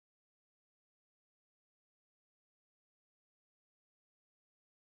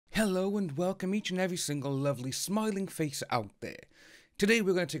Hello and welcome each and every single lovely smiling face out there. Today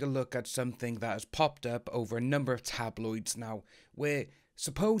we're going to take a look at something that has popped up over a number of tabloids now, where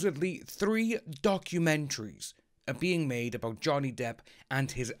supposedly 3 documentaries are being made about Johnny Depp and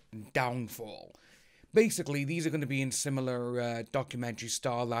his downfall. Basically, these are going to be in similar documentary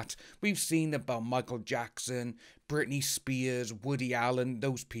style that we've seen about Michael Jackson, Britney Spears, Woody Allen,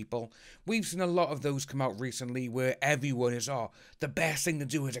 those people. We've seen a lot of those come out recently where everyone is, the best thing to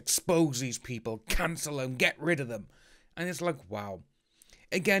do is expose these people, cancel them, get rid of them. And it's like, wow.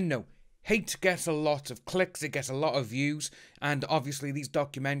 Again, no. Hate gets a lot of clicks, it gets a lot of views, and obviously these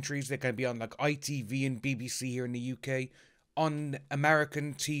documentaries, they're going to be on like ITV and BBC here in the UK, on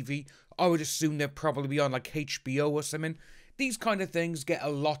American TV. I would assume they'll probably be on like HBO or something. These kind of things get a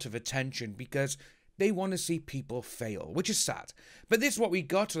lot of attention because they want to see people fail, which is sad. But this is what we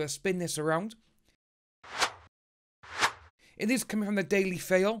got, so let's spin this around. It is coming from the Daily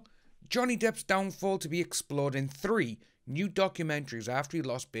Fail. Johnny Depp's downfall to be explored in 3 new documentaries after he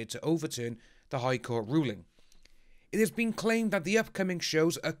lost bid to overturn the High Court ruling. It has been claimed that the upcoming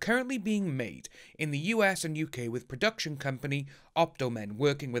shows are currently being made in the US and UK with production company Optomen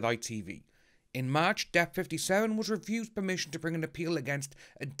working with ITV. In March, Depp 57 was refused permission to bring an appeal against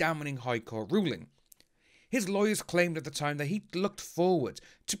a damning High Court ruling. His lawyers claimed at the time that he looked forward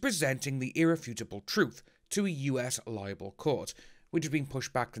to presenting the irrefutable truth to a US liable court, which is being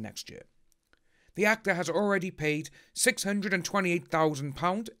pushed back to next year. The actor has already paid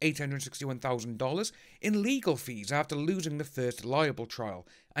 £628,000, $861,000 in legal fees after losing the first liable trial,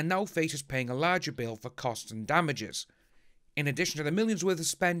 and now faces paying a larger bill for costs and damages. In addition to the millions worth of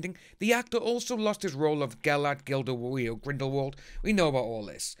spending, the actor also lost his role of Grindelwald. We know about all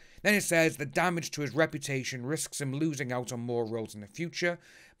this. Then it says the damage to his reputation risks him losing out on more roles in the future.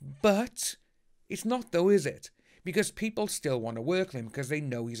 But it's not though, is it? Because people still want to work with him because they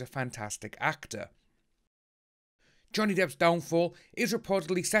know he's a fantastic actor. Johnny Depp's downfall is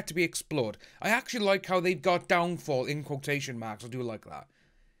reportedly set to be explored. I actually like how they've got downfall in quotation marks, I do like that.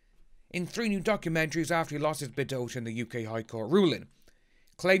 In 3 new documentaries after he lost his bid to overturn the UK High Court ruling.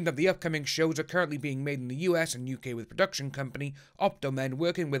 Claimed that the upcoming shows are currently being made in the US and UK with production company Optomen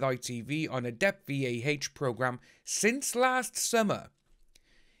working with ITV on a Depp VAH programme since last summer.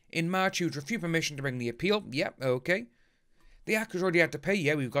 In March, he was refused permission to bring the appeal. Yep, okay. The actor's already had to pay.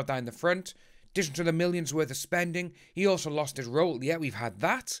 Yeah, we've got that in the front. In addition to the millions worth of spending, he also lost his role. Yeah, we've had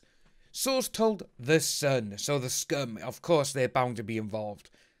that. Source told The Sun, so the scum, of course, they're bound to be involved.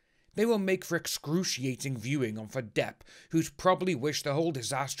 They will make for excruciating viewing on for Depp, who's probably wished the whole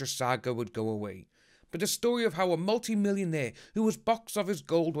disastrous saga would go away. But the story of how a multi-millionaire who was box office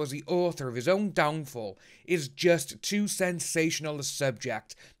gold was the author of his own downfall is just too sensational a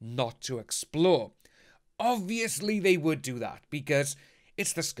subject not to explore. Obviously they would do that because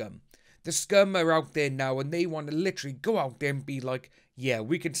it's the scum. The scum are out there now and they want to literally go out there and be like, yeah,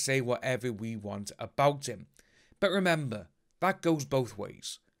 we can say whatever we want about him. But remember, that goes both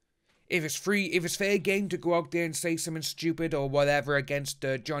ways. If it's fair game to go out there and say something stupid or whatever against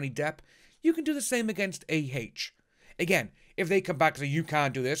Johnny Depp, you can do the same against AH. Again, if they come back and say, you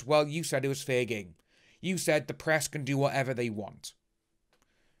can't do this, well, you said it was fair game. You said the press can do whatever they want.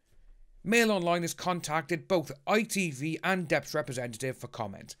 Mail Online has contacted both ITV and Depp's representative for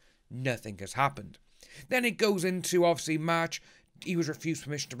comment. Nothing has happened. Then it goes into, obviously, March. He was refused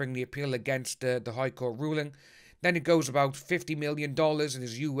permission to bring the appeal against the High Court ruling. Then it goes about $50 million in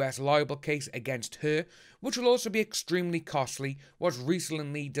his US libel case against her, which will also be extremely costly, was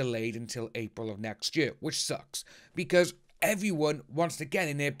recently delayed until April of next year, which sucks, because everyone wants to get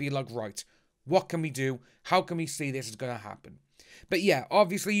in there and be like, right, what can we do? How can we see this is going to happen? But yeah,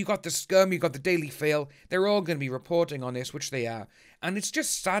 obviously you got the scum, you got the Daily Fail, they're all going to be reporting on this, which they are, and it's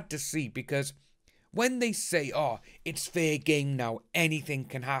just sad to see, because when they say, it's fair game now, anything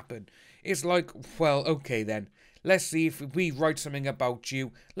can happen, it's like, well, okay then. Let's see if we write something about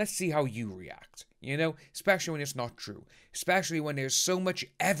you. Let's see how you react, you know? Especially when it's not true. Especially when there's so much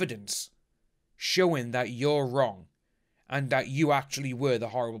evidence showing that you're wrong and that you actually were the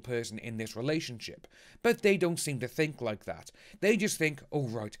horrible person in this relationship. But they don't seem to think like that. They just think, oh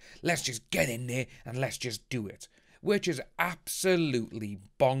right, let's just get in there and let's just do it. Which is absolutely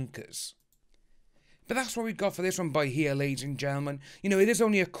bonkers. But that's what we got for this one by here, ladies and gentlemen. You know, it is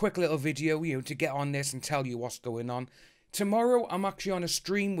only a quick little video, to get on this and tell you what's going on. Tomorrow, I'm actually on a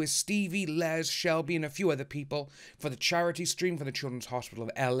stream with Stevie, Les, Shelby, and a few other people for the charity stream for the Children's Hospital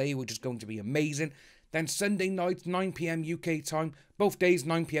of LA, which is going to be amazing. Then Sunday night, 9 PM UK time, both days,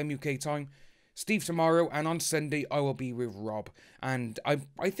 9 PM UK time. Steve tomorrow, and on Sunday, I will be with Rob. And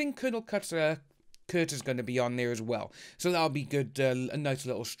I think Colonel Cut's Kurt is going to be on there as well. So that'll be good, a nice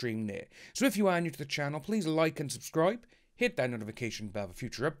little stream there. So if you are new to the channel, please like and subscribe, hit that notification bell for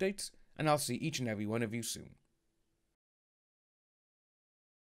future updates, and I'll see each and every one of you soon.